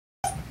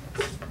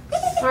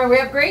All right, we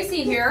have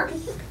Gracie here.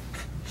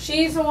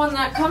 She's the one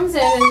that comes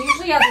in and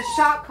usually has a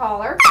shock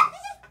collar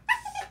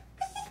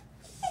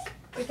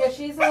because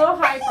she's a little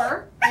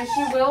hyper and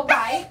she will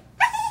bite.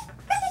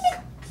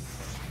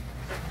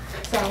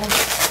 So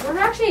we're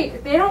actually,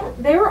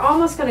 they were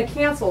almost going to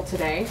cancel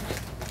today.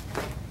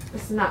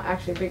 This is not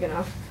actually big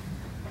enough.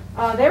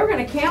 They were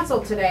going to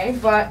cancel today,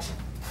 but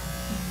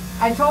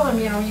I told them,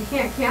 you know, you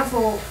can't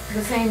cancel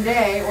the same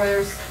day or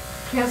there's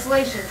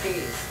cancellation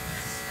fees.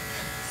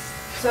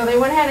 So they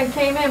went ahead and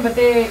came in, but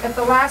they, at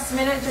the last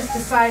minute, just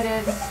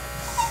decided,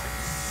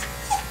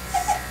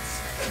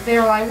 they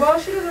were like, well,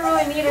 she doesn't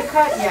really need a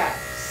cut yet.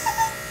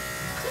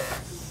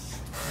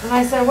 And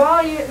I said,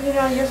 well, you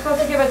know, you're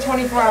supposed to give a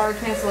 24-hour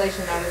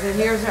cancellation notice, and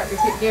here's how we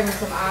gave them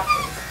some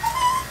options.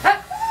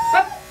 Up,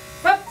 up,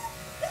 up,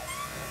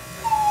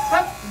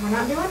 up. We're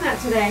not doing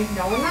that today.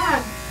 No, we're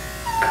not.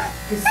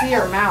 You can see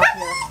her mouth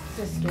here.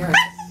 It's just scary.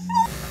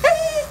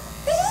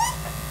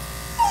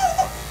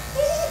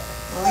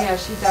 Oh yeah,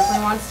 she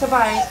definitely wants to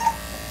bite.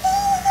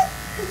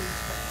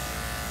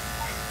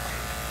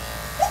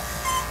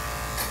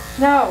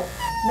 No,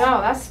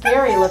 no, that's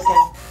scary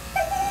looking.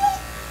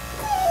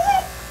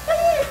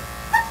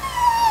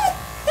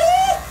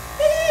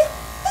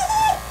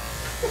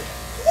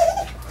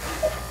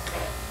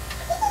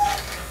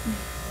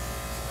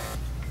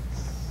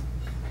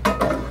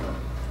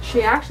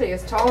 She actually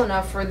is tall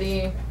enough for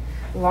the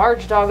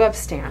large dog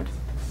upstand.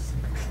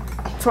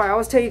 That's why I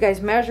always tell you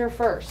guys, measure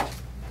first.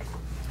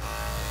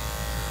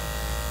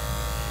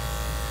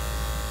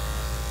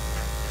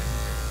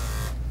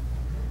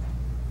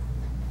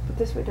 Put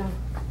this way down.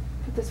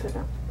 Put this way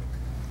down.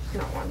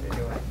 Not wanting to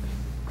do it.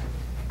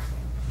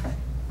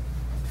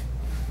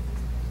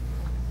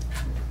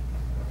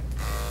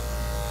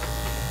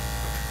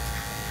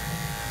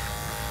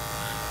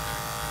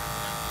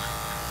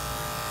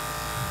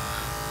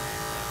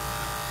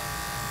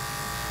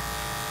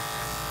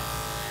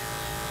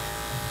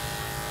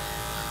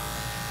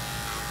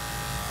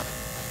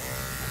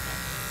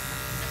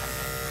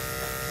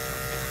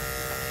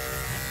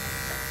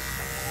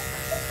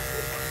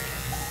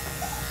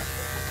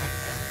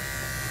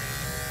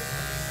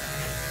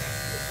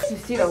 You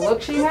see the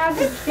look she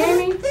has,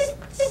 Jamie?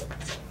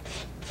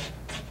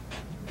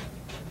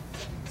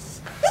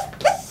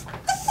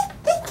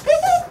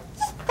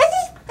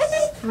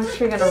 I'm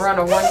actually going to run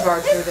a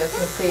 1-bar through this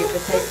and see if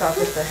it takes off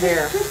just a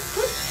hair.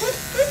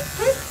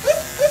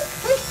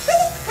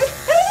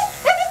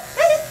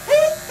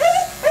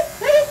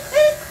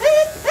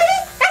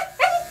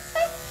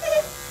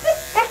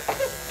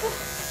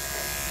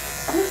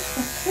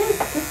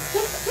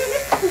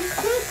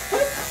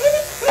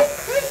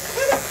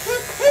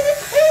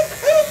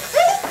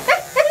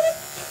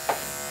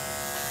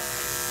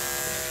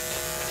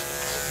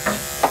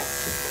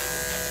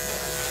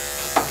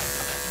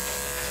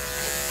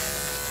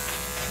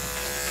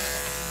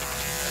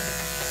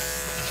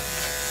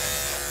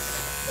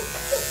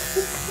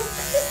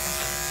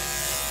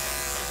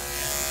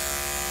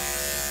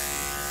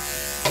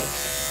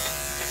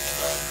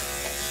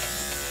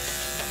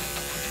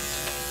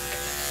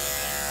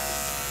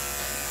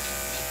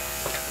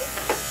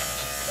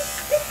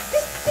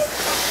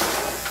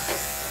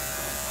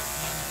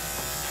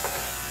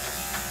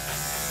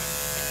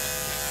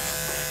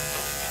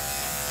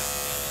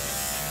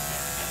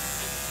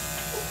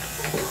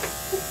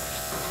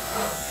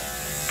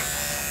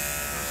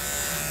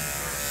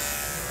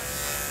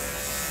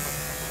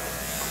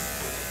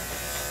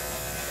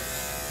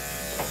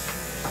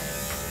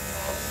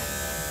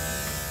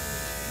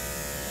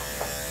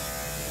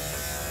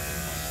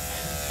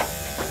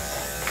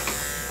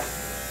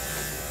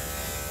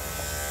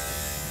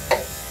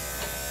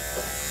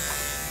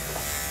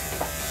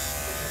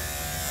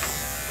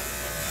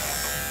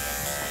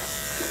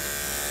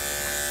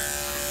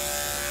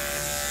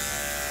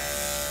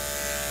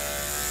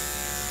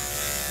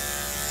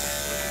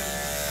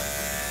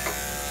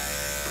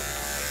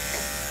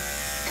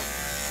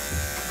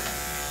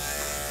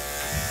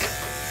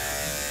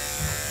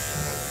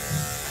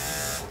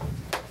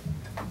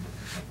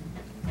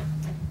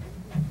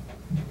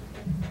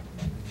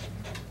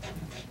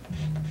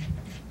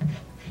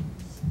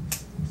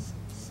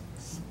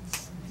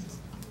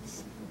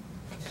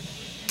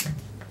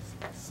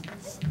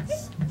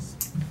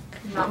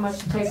 Not much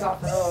to take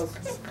off of those.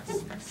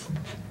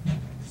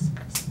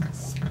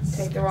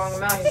 Take the wrong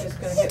amount, you're just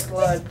going to get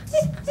blood.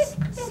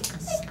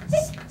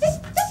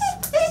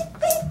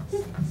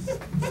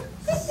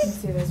 Let me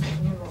see this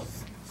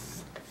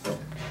one.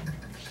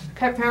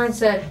 Pet parent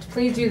said,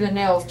 please do the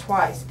nails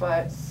twice,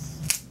 but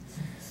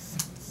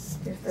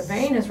if the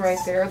vein is right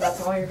there,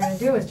 that's all you're going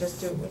to do is just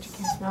do what you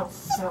can. No,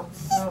 no,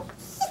 no.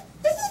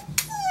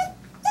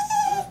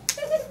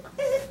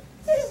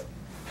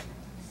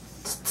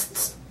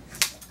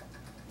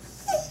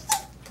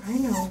 I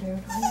know,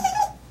 dude. I know.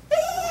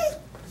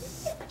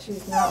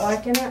 She's not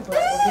liking it, but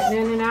we're getting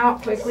in and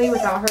out quickly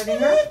without hurting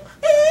her.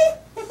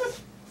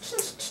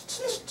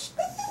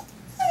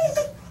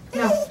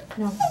 No,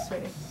 no,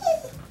 sweetie.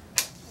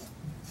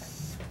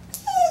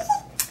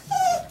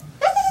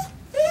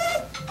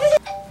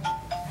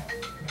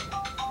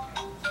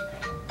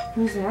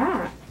 Who's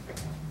that?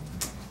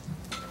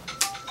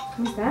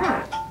 Who's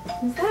that?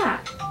 Who's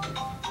that?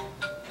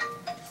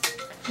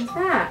 Who's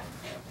that?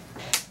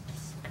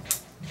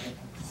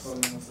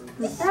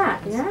 Who's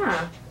that?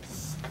 Yeah.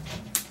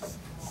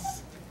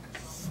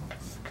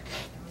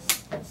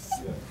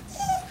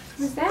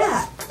 Who's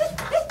that?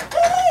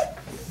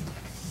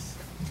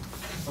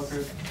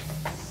 Okay.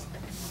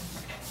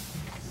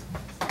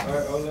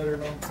 Alright, I'll let her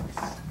know.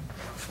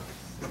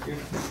 Thank you.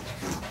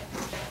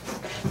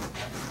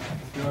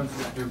 She wants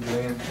you to do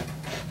blend.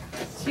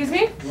 Excuse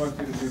me? She wants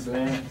you to do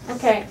blend.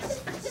 Okay.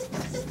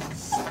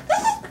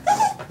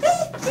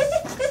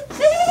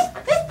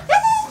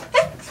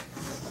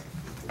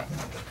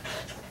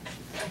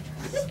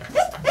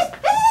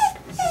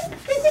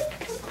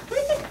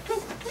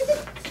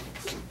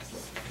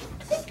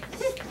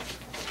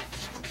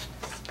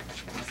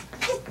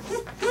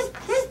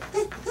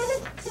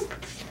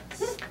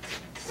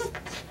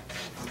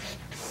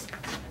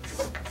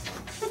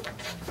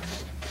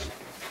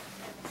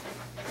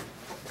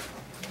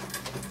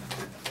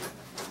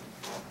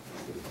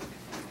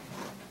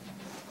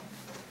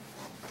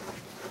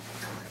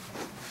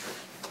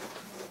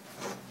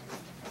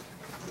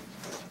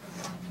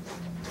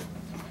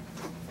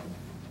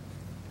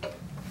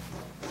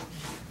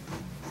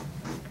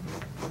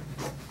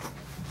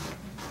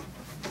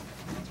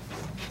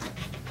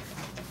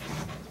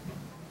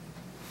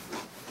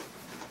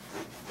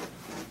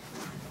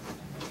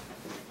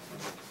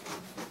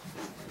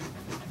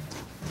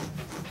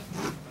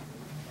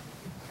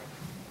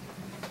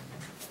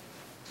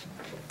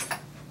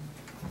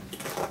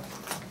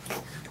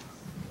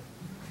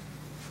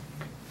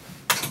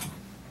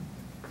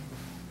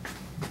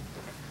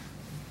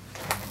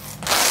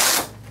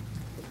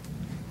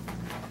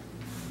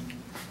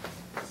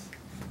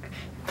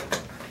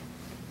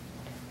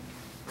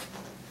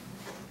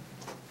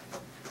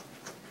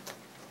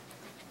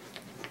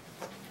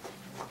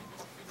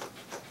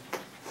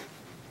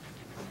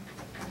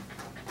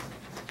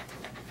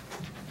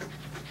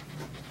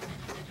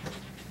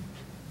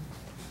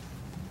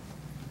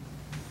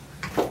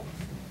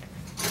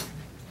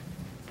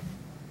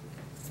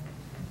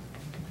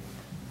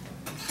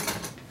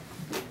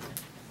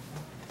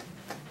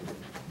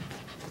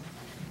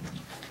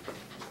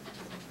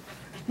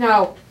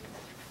 No.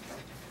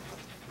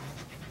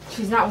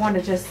 She's not one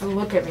to just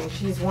look at me.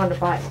 She's one to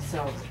bite,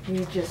 so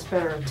you just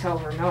better tell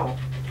her no.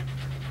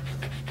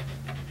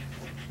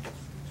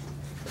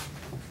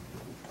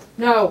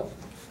 No.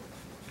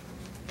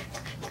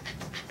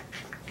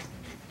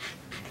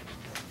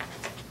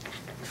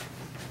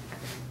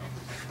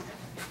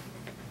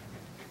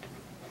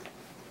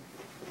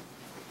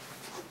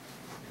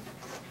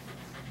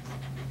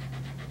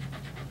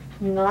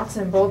 Knots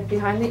in both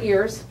behind the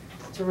ears.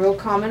 It's a real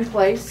common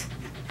place.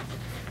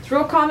 It's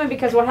real common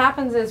because what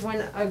happens is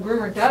when a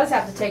groomer does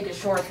have to take it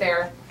short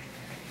there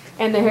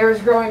and the hair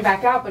is growing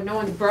back out, but no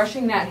one's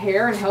brushing that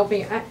hair and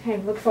helping. Hey,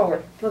 look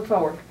forward. Look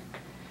forward.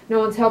 No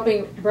one's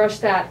helping brush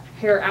that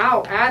hair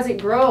out as it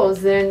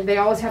grows, then they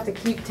always have to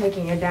keep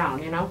taking it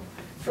down, you know?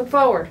 Look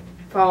forward.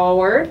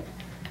 Forward.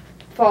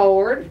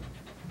 Forward.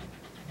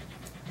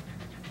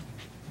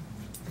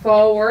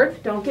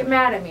 Forward. Don't get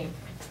mad at me.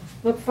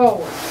 Look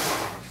forward.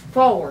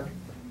 Forward.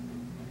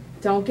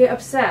 Don't get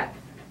upset.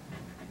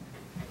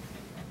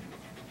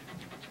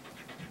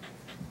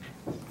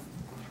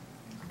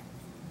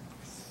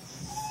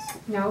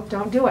 No,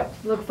 don't do it.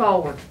 Look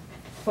forward.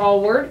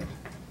 Forward.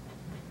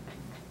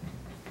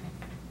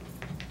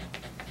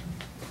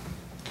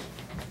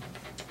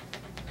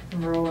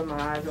 I'm rolling my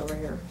eyes over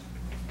here.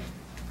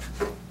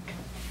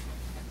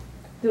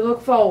 You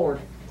look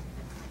forward.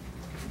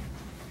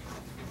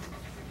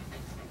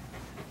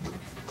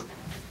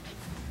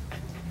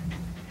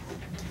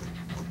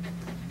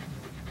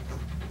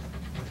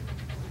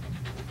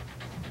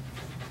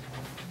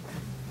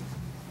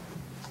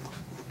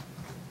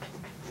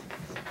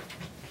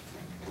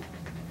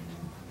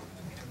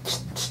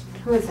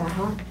 Who is that,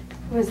 huh?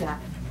 Who is that?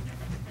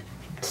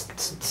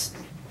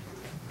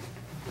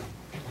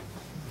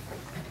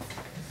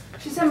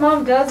 She said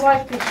Mom does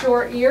like the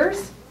short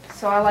ears,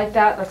 so I like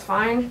that. That's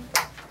fine.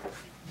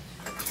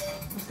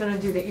 I was going to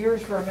do the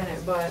ears for a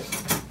minute, but...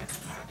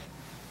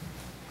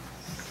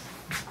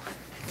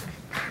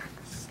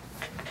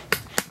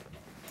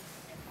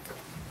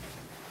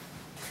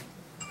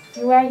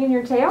 You wagging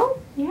your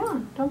tail? Yeah,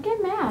 don't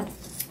get mad.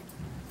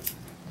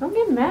 Don't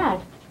get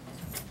mad.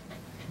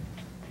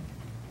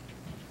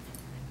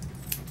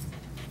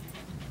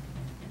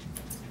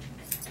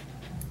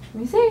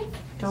 Let me see.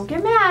 Don't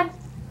get mad.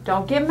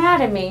 Don't get mad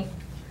at me.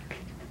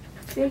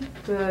 See?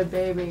 Good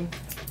baby.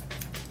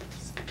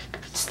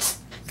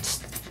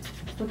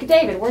 Look at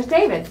David. Where's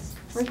David?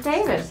 Where's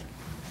David?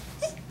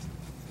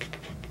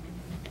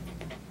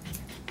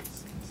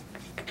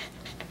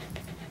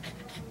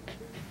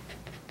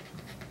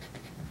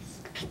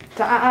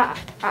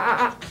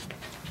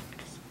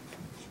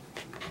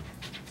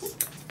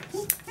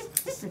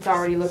 It's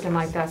already looking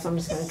like that, so I'm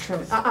just going to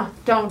trim it.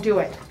 Don't do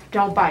it.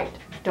 Don't bite.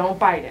 Don't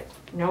bite it.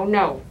 No,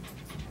 no.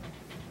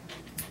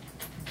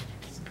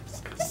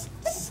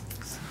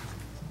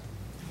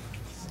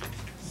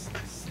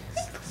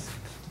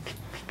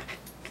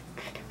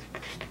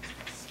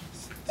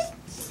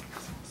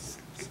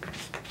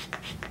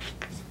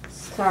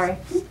 Sorry.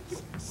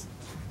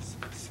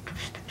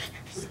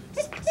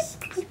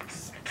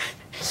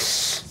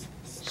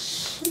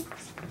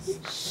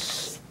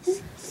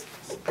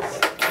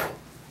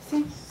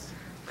 See?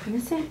 Can you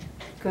see?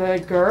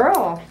 Good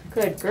girl.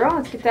 Good girl.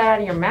 Let's get that out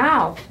of your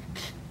mouth.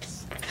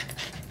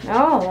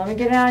 No, let me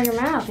get it out of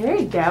your mouth. There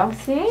you go.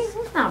 See?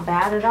 That's not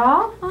bad at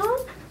all,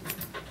 huh?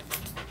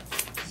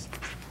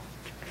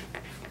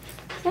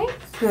 See?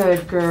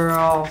 Good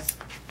girl.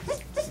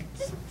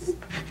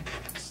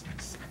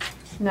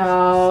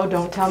 No,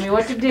 don't tell me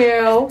what to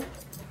do.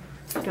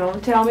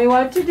 Don't tell me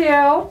what to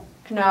do.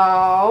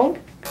 No.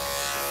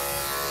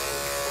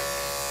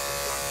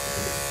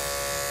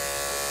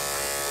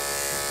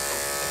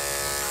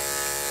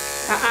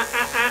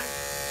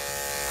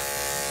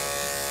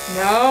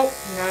 No,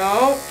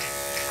 no.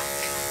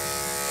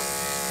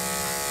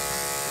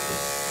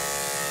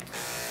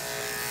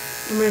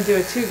 I'm going to do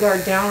a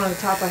 2-guard down on the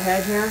top of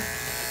head here.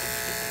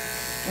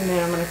 And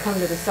then I'm going to come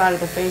to the side of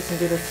the face and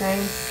do the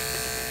same.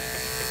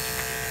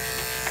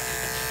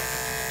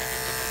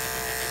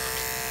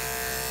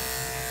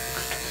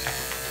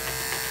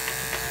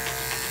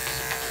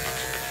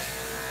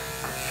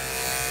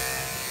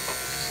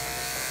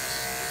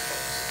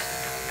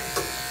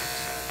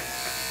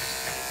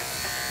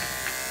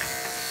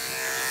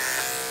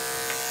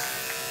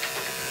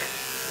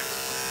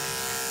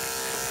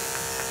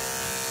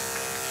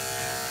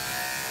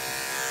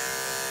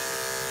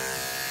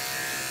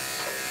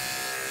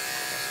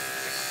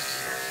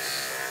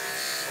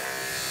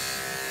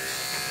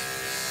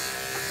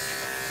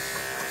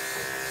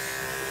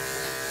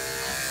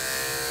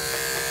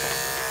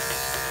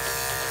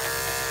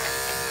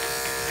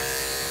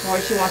 Boy,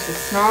 she wants to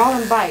snarl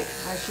and bite.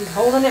 She's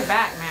holding it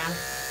back, man.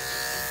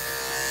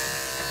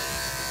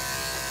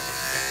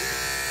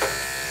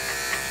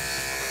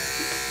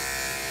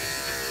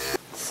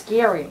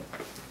 Scary.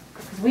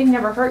 Because we've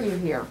never hurt you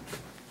here.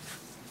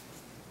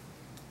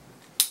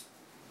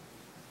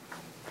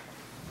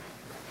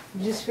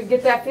 You just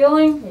forget that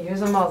feeling, you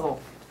use a muzzle.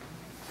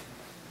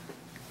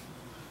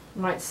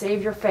 You might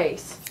save your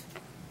face.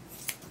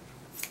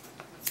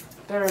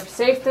 Better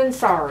safe than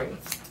sorry.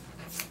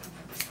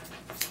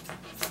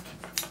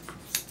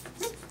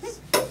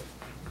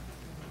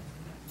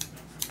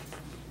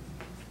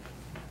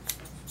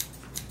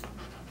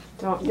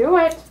 Don't do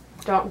it.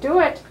 Don't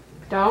do it.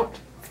 Don't.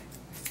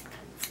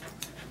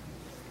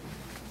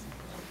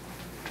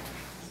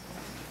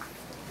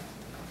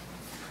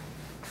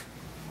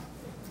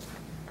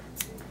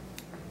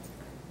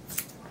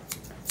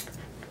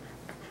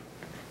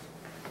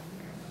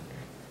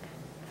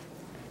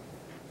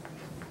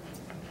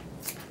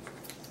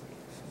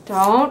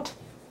 Don't.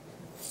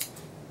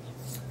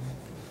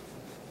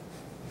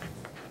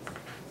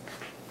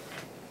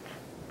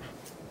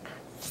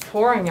 It's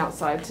pouring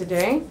outside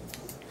today.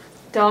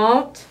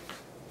 Don't.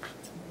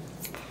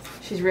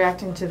 She's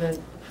reacting to the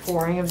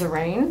pouring of the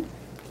rain.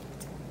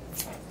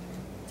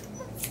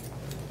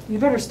 You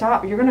better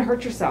stop. You're going to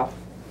hurt yourself.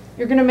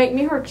 You're going to make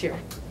me hurt you.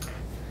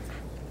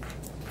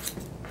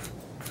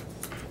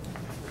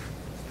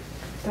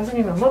 Doesn't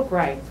even look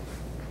right.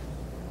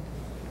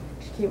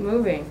 Just keep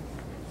moving.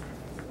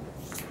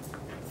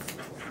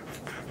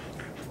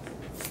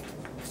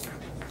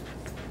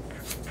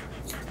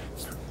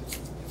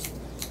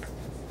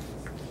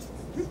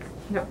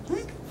 No.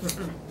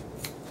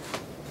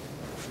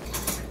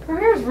 Her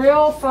hair's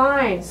real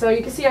fine. So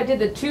you can see I did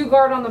the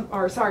 2-guard on the,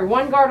 or sorry,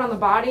 1-guard on the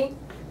body.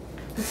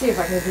 Let's see if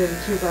I can do the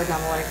 2-guard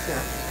down the legs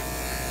here.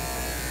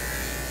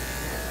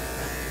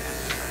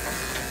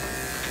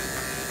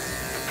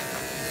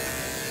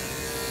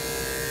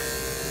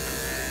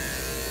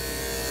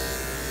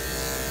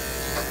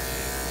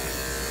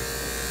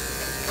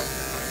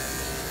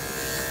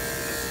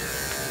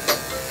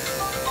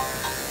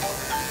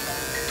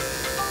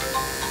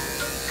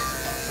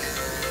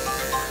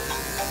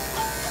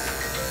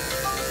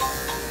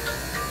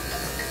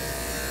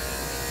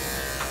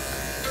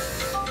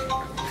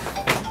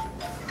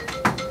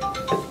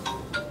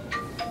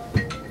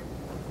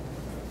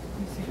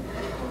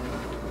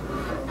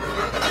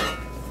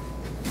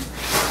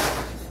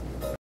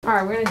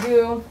 Alright, we're going to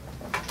do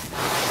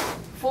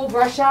full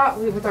brush out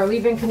with our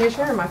leave-in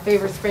conditioner, my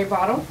favorite spray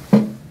bottle.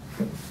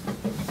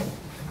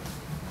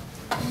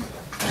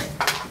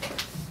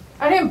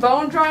 I didn't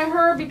bone dry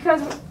her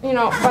because, you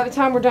know, by the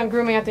time we're done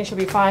grooming, I think she'll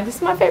be fine. This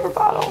is my favorite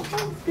bottle.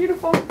 Oh, it's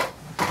beautiful.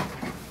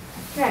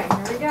 Okay,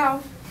 here we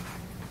go.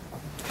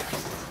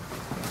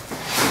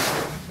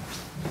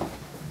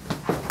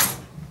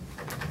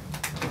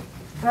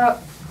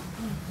 Up.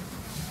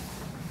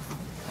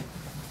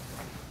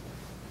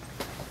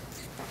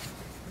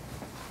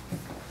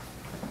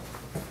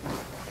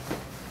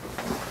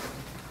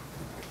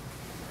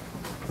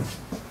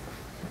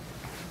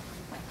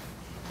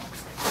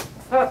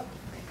 Up,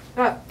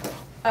 up,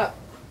 up,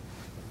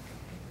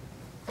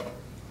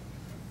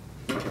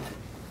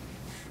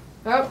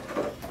 up.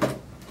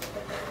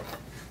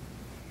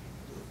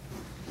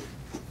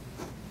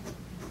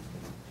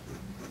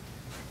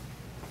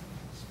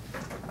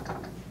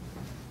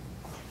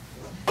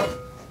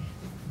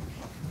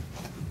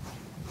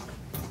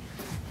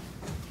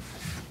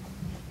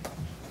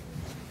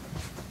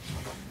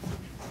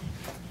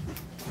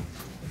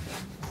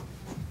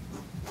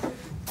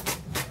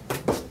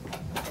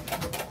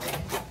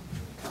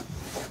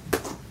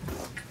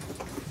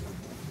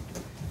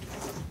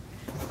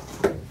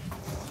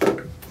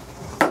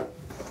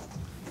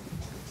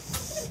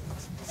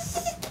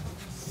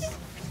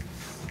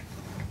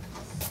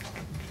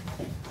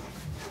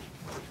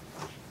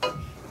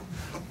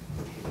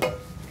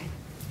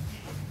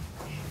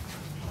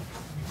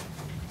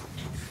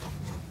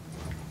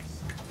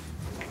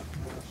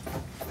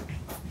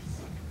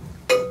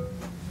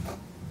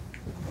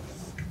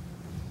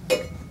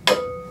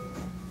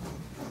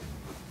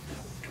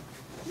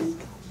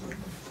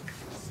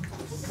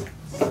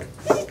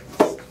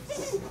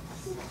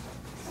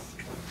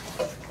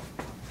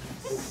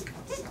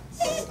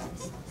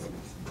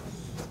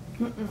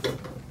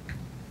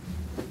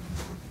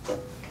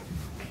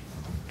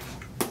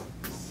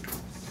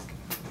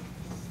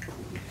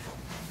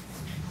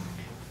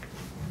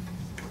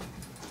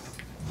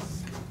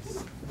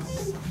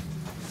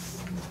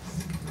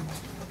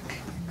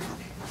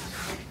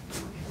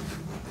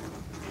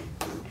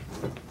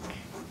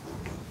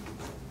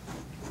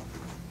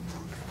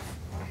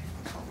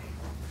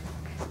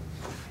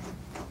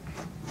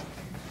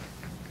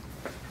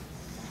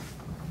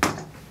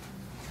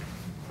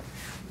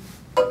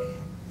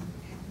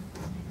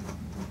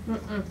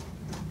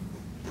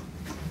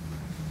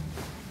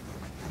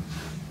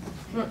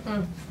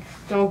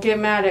 Don't get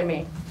mad at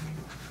me.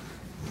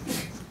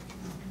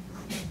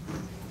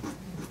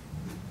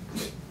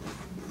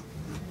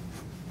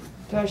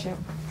 Push it.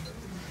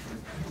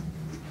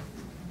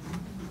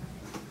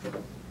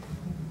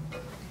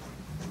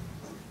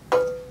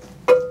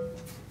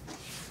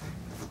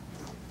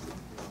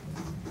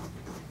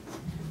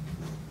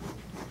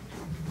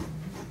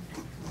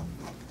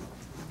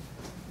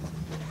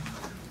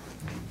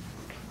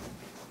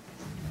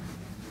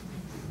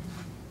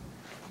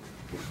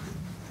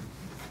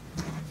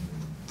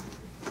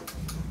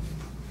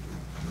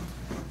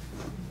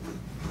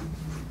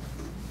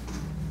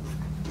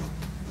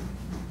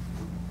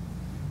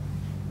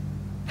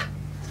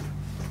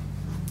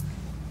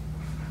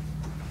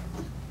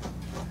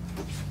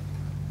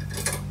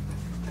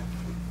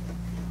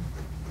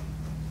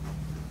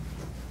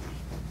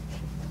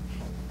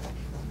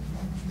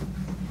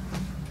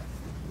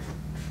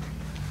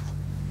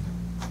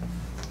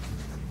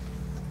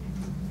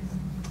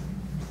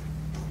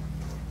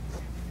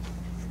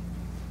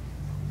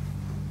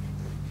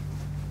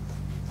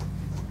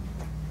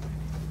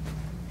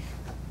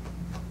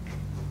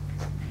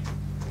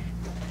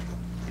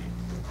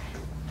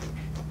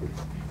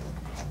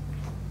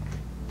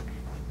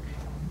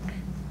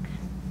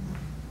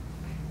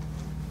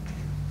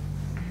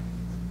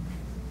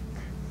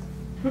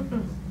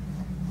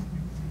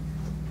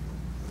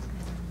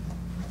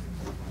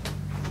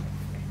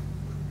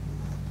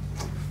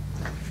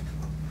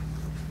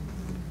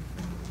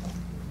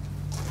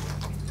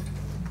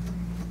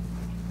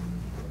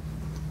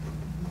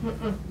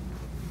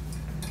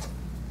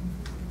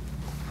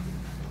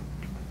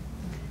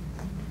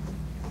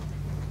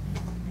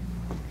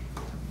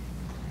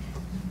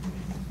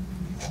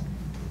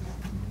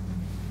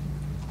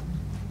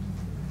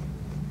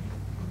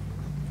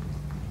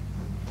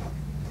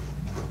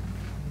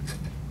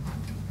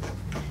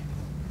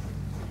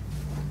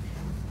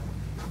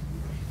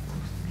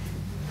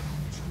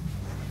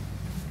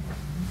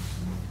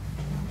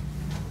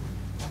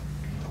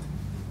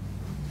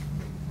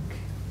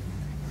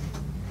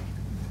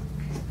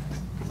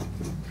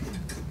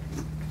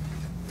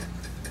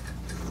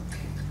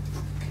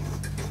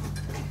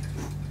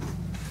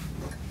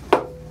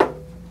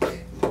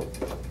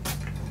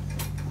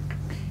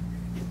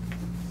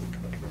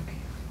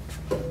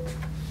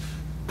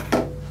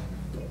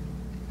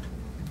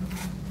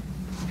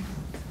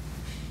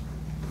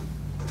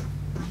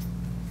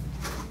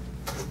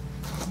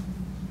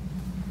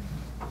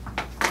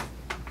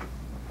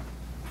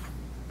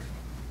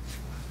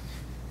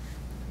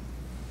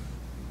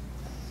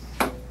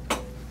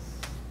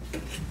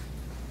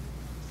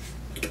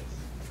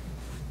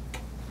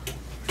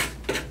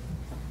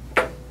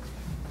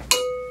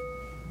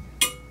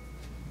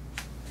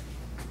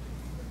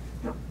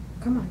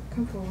 Come on,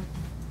 come forward.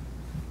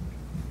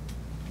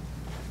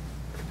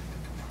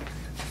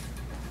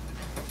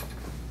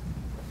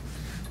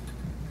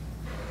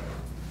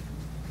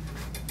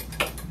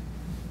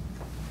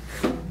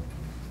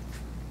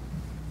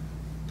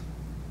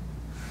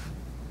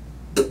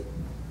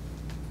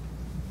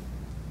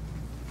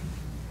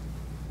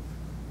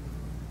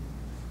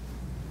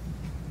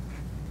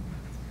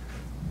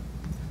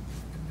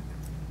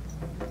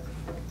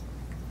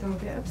 Don't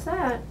get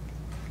upset.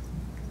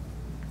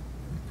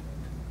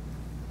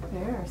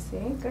 There, see?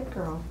 Good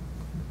girl.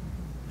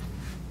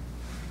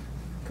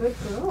 Good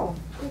girl.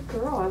 Good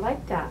girl. I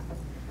like that.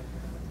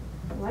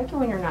 I like it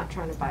when you're not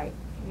trying to bite.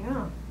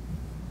 Yeah.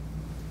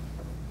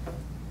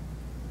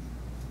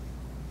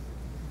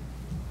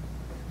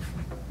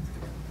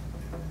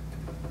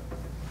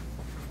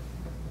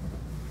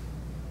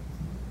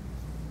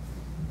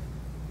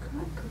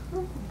 Good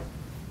girl.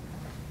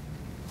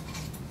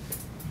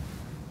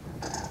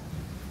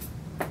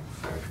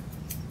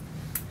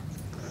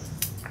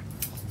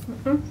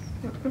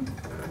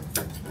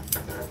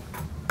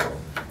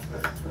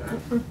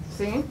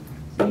 See?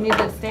 You need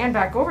to stand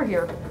back over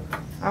here.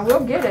 I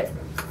will get it.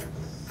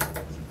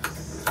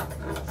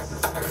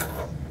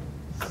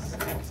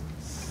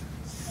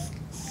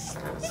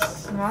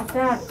 Not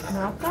that.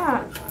 Not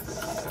that.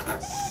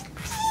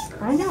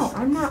 I know.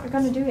 I'm not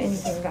going to do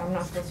anything that I'm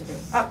not supposed to do.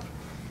 Up.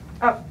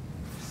 Up.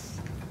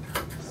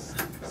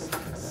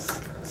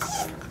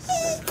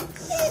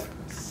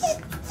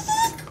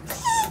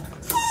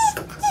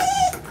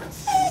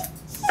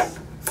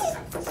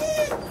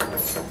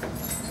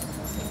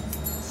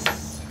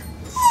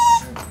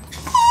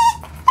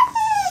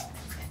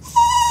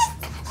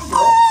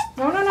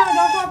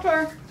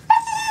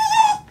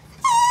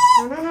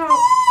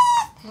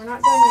 We're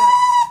not done yet.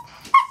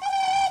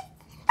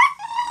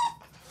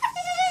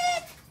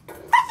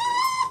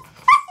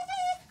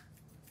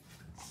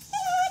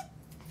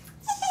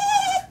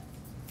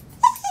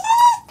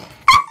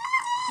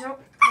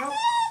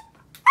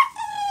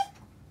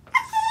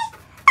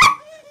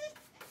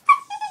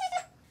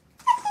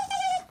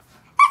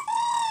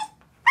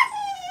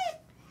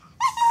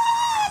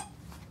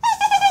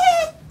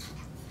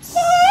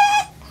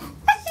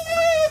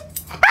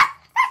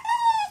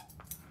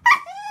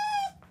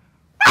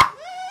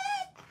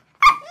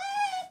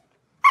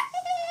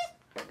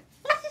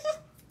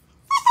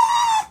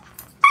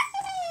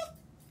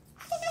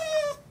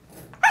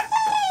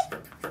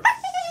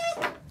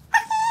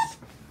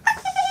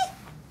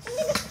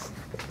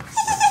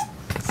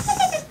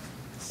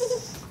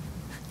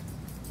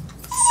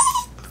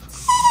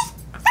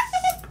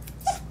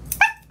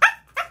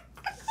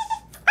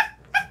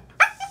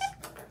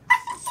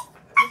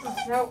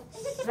 No.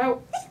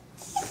 No.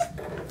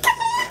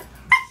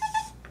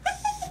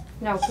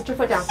 No, put your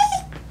foot down.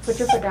 Put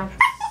your foot down.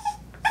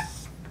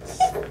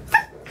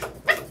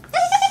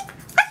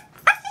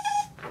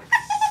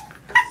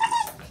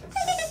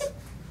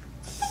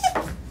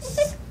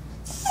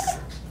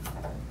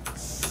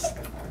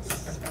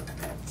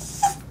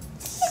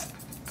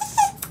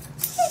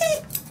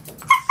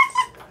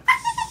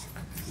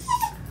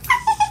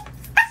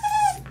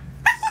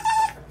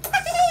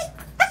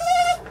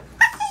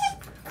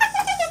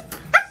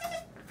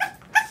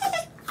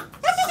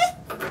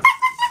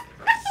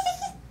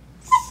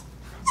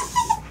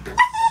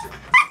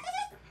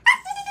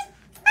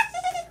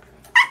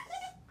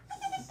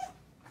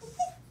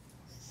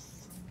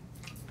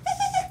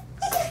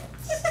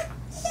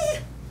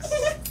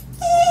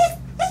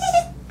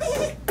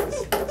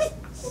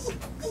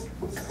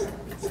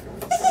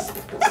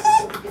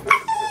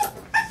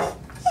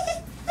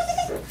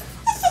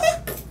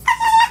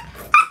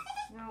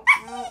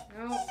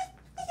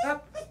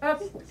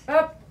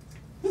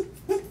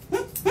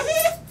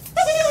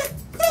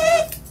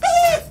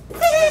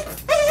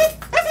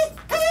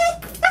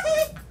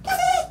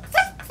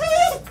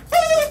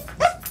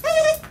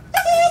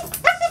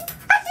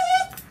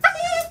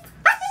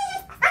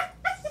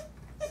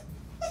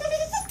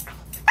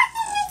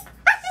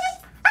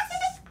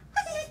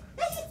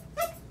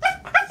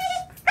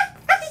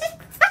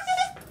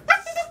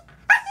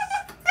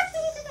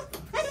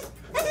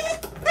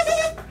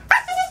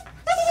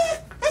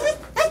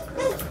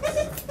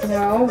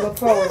 No, look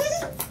forward.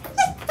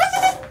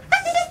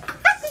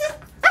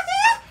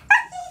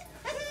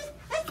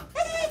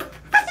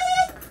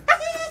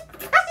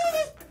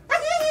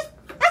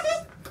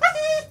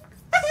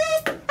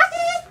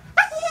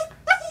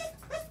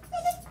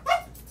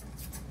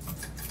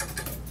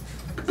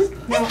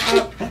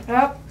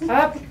 No,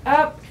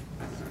 up.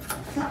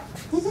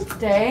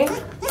 Stay.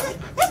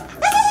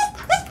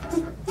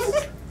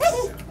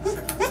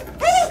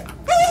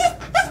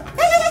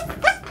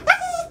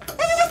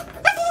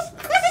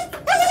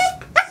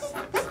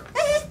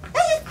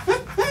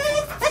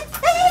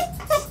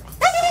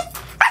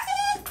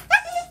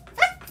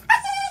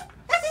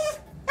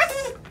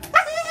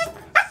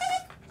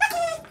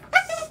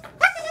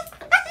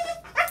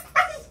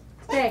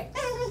 Stay.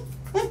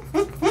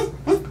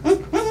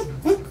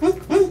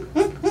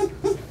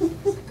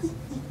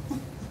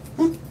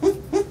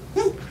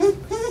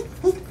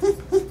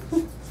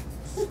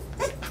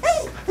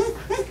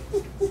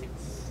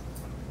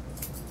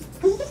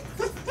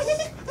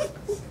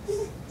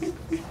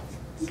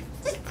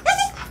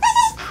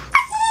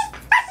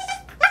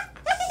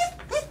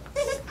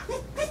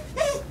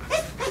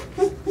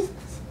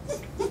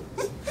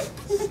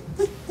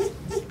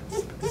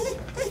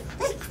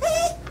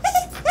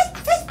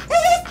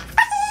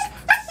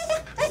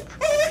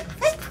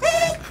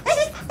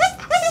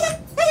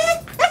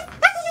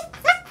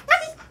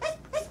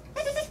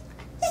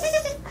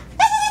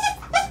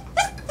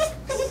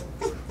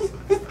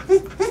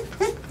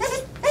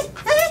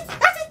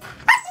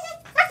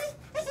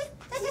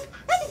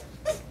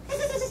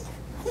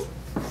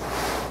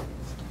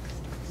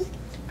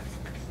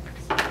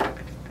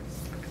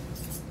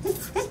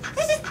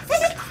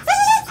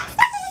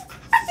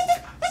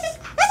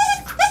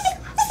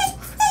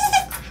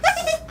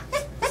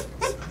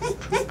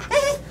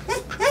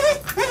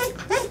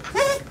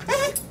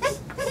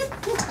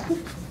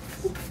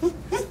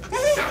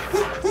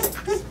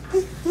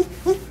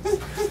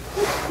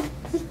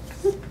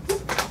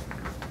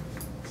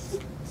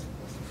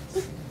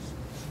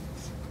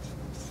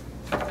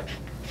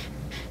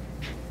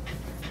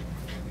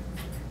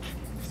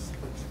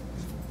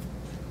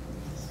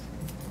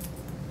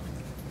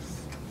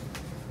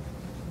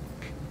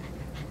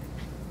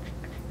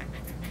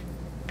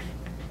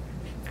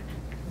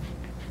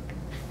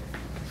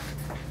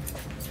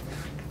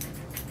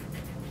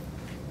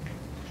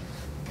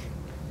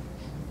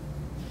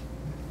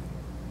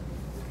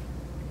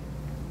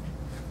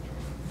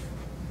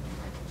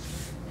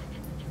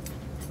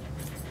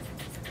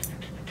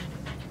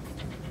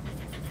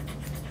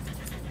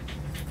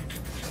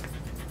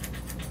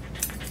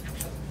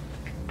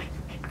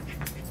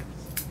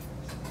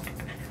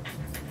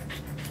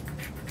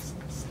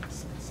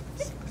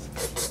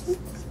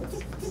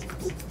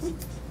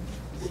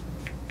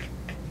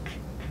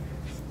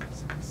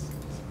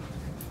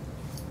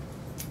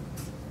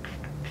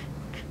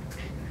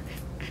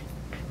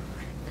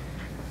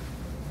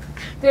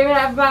 David, I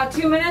have about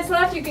 2 minutes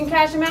left. You can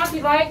cash them out if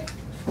you'd like.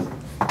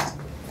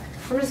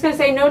 I'm just going to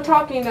say no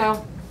talking,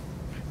 though.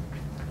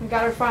 We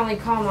got her finally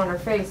calm on her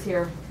face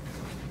here.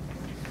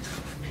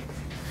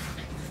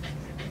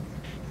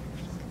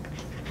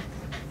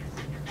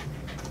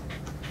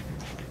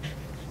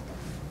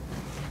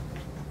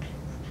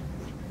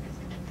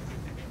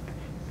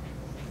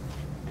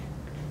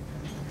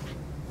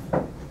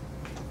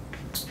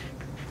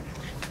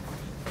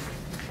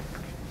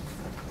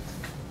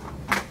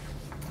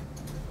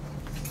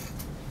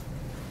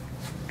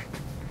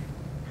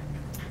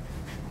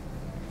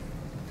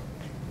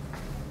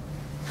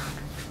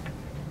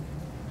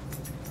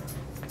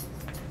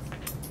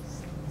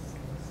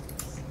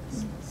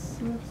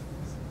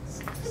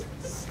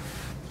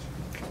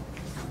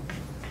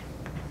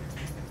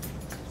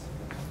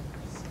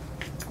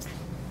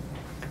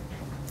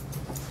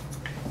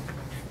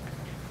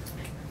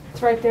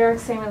 It's right there,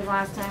 same as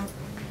last time.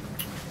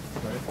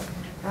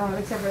 Right.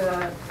 Except for the,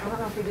 I don't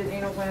know if we did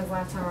anal glands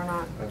last time or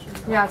not. That's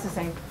what Yeah, it's the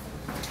same.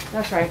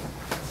 That's right.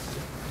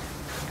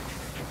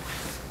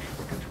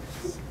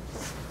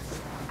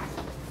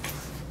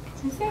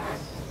 You see?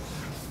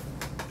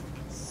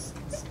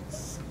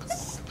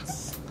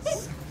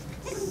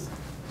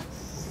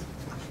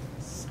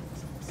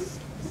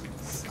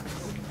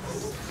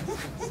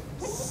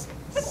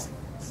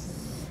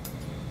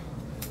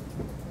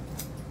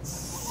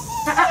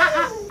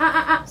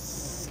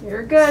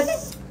 You're good.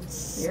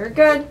 You're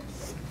good.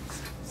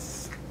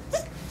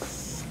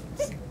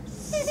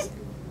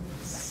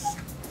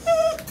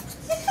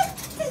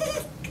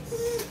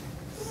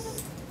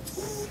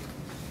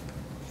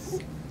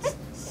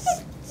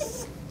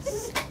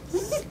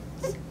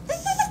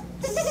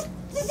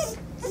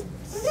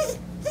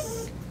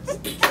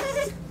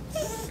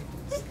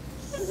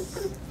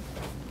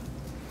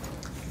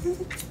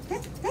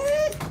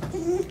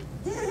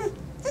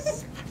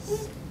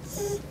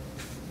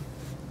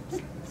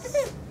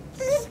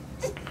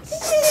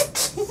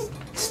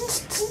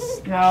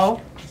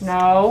 No,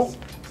 no,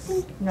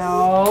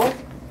 no.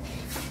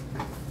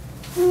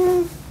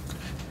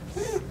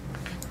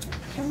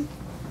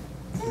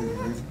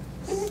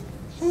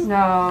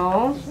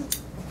 No.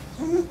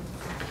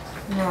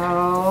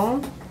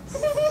 No.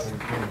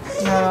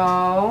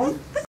 No.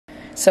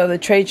 So the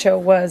trade show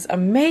was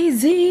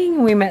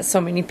amazing. We met so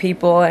many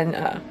people and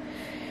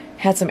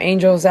had some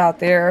angels out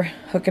there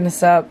hooking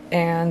us up,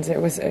 and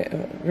it was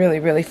really,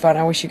 really fun.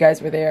 I wish you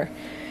guys were there.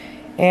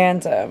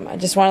 And I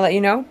just want to let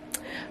you know,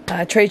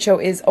 trade show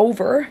is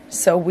over,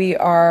 so we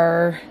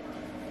are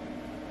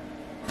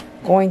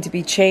going to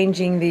be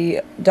changing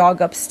the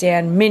dog up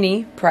stand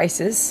mini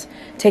prices,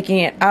 taking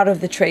it out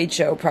of the trade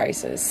show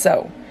prices.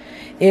 So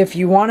if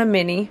you want a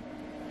mini,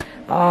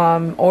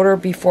 order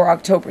before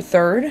October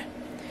 3rd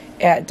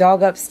at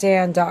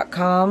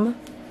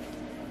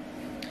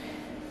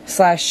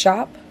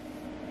dogupstand.com/shop,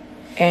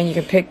 and you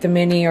can pick the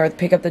mini or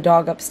pick up the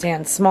dog up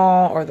stand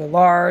small or the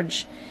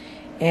large.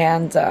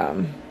 And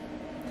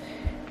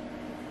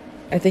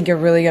I think you're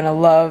really going to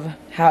love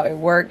how it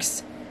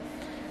works.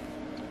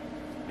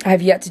 I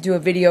have yet to do a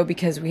video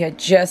because we had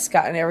just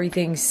gotten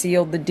everything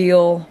sealed the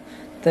deal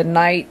the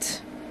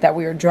night that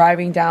we were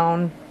driving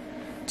down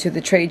to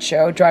the trade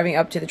show, driving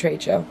up to the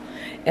trade show.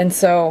 And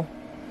so,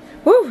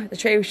 whew, the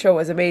trade show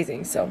was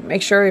amazing. So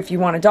make sure if you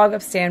want a dog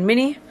up stand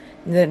mini,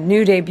 the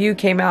new debut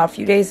came out a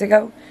few days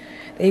ago,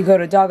 that you go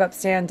to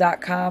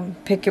dogupstand.com,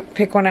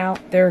 pick one out.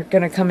 They're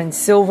going to come in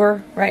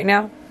silver right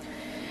now.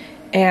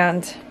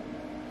 And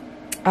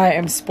I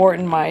am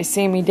sporting my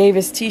Sammy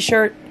Davis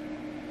t-shirt.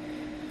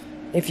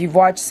 If you've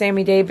watched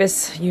Sammy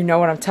Davis, you know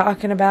what I'm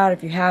talking about.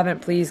 If you haven't,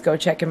 please go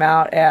check him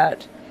out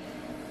at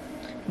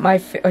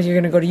you're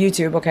going to go to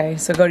YouTube. Okay,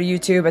 so go to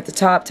YouTube. At the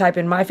top, type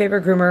in My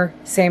Favorite Groomer,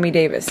 Sammy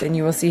Davis, and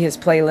you will see his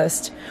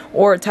playlist.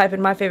 Or type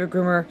in My Favorite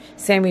Groomer,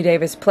 Sammy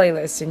Davis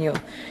playlist, and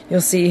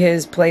you'll see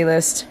his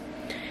playlist.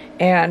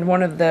 And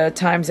one of the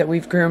times that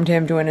we've groomed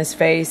him, doing his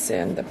face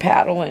and the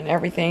paddle and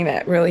everything,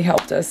 that really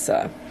helped us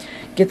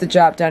get the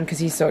job done because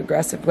he's so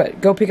aggressive.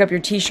 But go pick up your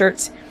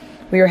t-shirts.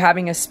 We are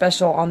having a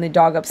special on the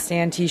Dog Up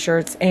Stand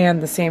t-shirts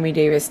and the Sammy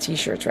Davis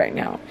t-shirts right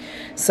now.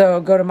 So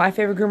go to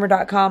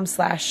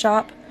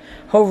myfavoritegroomer.com/shop,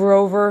 hover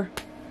over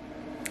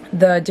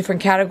the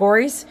different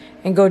categories,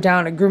 and go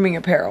down to grooming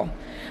apparel.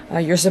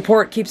 Your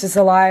support keeps us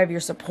alive. Your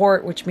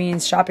support, which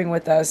means shopping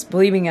with us,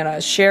 believing in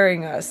us,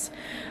 sharing us,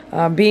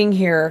 being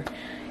here,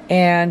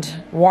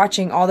 and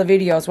watching all the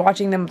videos,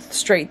 watching them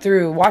straight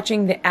through,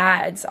 watching the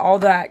ads, all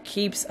that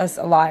keeps us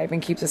alive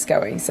and keeps us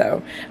going.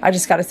 So I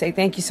just got to say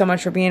thank you so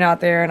much for being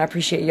out there, and I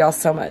appreciate y'all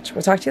so much.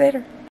 We'll talk to you later.